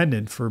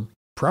independent for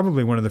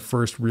probably one of the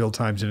first real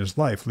times in his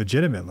life,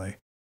 legitimately.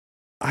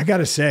 I got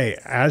to say,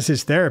 as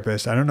his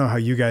therapist, I don't know how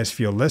you guys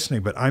feel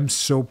listening, but I'm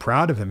so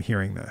proud of him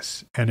hearing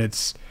this. And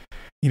it's,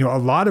 you know, a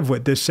lot of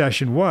what this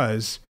session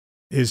is,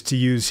 to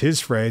use his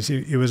phrase,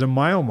 it was a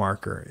mile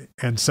marker.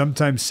 And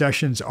sometimes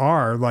sessions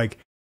are like,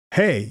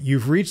 hey,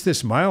 you've reached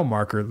this mile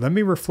marker. Let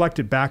me reflect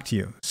it back to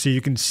you so you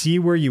can see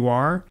where you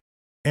are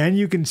and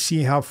you can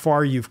see how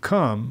far you've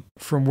come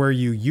from where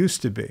you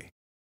used to be.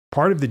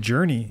 Part of the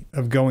journey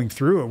of going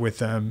through it with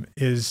them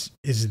is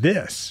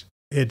this.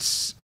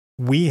 It's,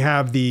 we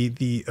have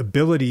the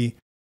ability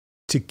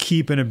to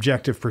keep an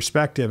objective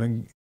perspective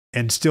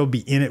and still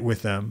be in it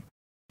with them.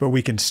 But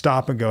we can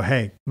stop and go,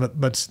 hey,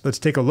 let's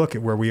take a look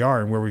at where we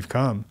are and where we've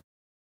come.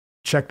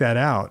 Check that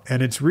out.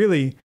 And it's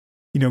really,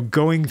 you know,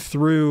 going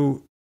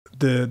through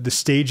the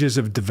stages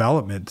of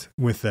development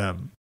with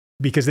them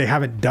because they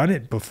haven't done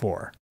it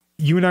before.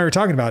 You and I were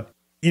talking about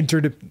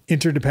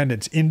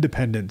interdependence,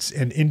 independence,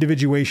 and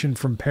individuation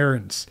from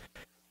parents.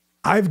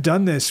 I've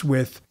done this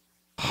with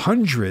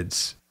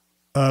hundreds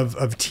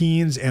of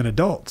teens and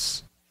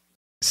adults.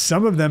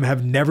 Some of them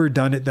have never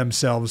done it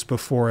themselves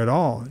before at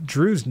all.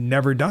 Drew's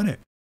never done it.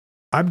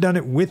 I've done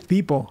it with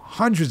people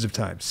hundreds of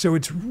times. So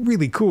it's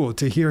really cool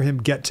to hear him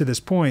get to this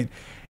point.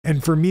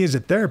 And for me as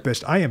a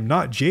therapist, I am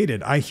not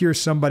jaded. I hear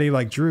somebody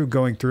like Drew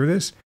going through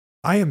this.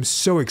 I am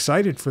so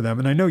excited for them.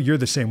 And I know you're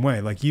the same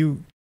way. Like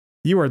you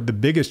are the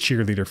biggest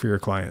cheerleader for your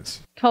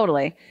clients.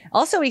 Totally.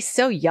 Also, he's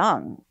so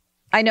young.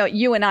 I know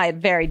you and I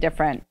had very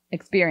different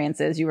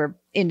experiences. You were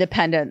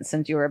independent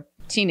since you were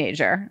a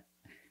teenager.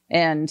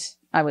 And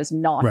I was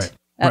not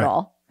at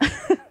all.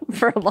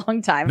 For a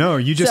long time. No,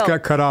 you just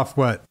got cut off,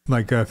 what,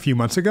 like a few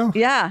months ago?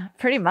 Yeah,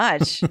 pretty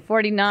much.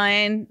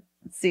 49.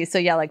 Let's see. So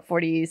yeah, like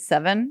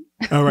 47.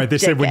 Oh, right. They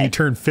said when you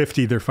turn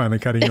 50, they're finally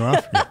cutting you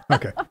off. Yeah.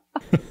 Okay.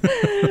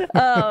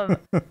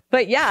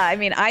 But yeah, I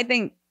mean, I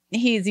think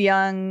he's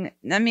young.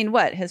 I mean,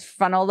 what? His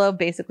frontal lobe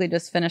basically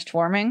just finished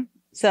forming.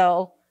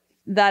 So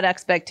that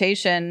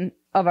expectation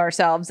of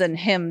ourselves and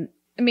him,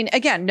 I mean,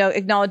 again, no,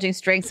 acknowledging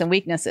strengths and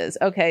weaknesses.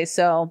 Okay.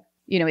 So,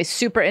 you know, he's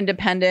super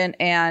independent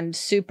and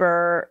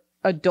super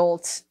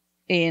adult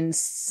in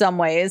some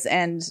ways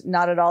and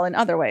not at all in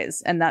other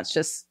ways. And that's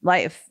just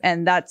life.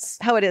 And that's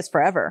how it is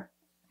forever.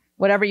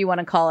 Whatever you want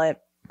to call it,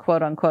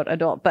 quote unquote,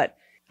 adult. But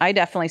I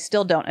definitely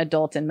still don't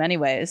adult in many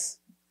ways,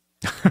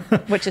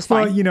 which is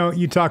fine. Well, you know,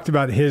 you talked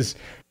about his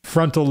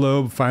frontal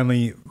lobe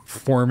finally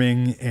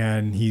forming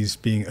and he's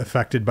being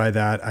affected by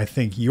that. I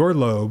think your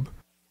lobe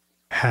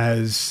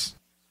has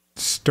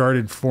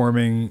started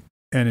forming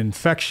an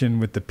infection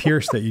with the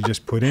pierce that you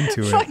just put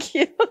into it. Fuck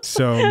you.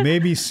 So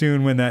maybe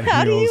soon when that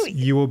heals,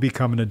 you will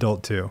become an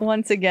adult too.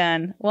 Once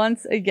again.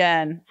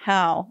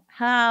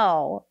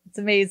 How? It's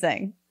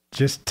amazing.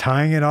 Just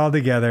tying it all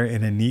together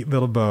in a neat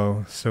little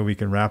bow so we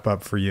can wrap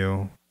up for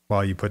you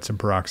while you put some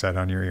peroxide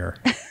on your ear.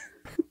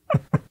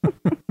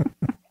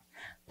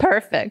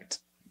 Perfect.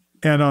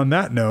 And on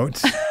that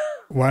note,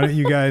 why don't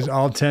you guys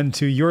all tend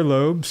to your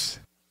lobes,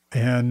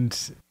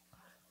 and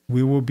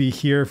we will be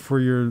here for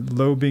your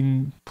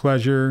lobing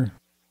pleasure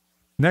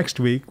next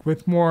week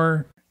with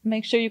more.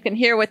 Make sure you can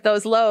hear with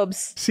those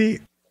lobes. See,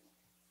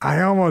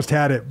 I almost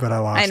had it, but I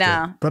lost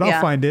it. But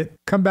I'll find it.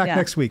 Come back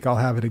next week. I'll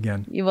have it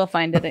again. You will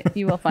find it.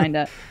 You will find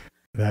it.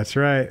 That's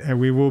right. And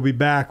we will be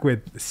back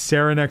with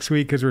Sarah next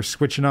week because we're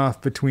switching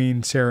off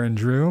between Sarah and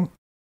Drew.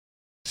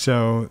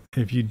 So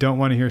if you don't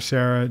want to hear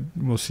Sarah,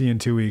 we'll see you in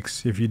 2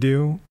 weeks. If you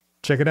do,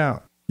 check it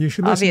out. You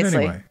should listen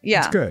anyway. Yeah.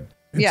 It's good.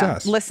 It's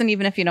us. Listen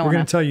even if you don't want to. We're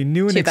going to tell you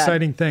new and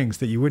exciting things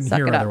that you wouldn't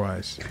hear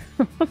otherwise.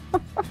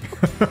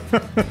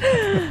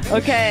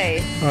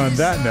 Okay. On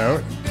that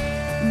note.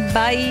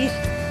 Bye.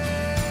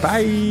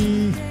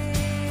 Bye.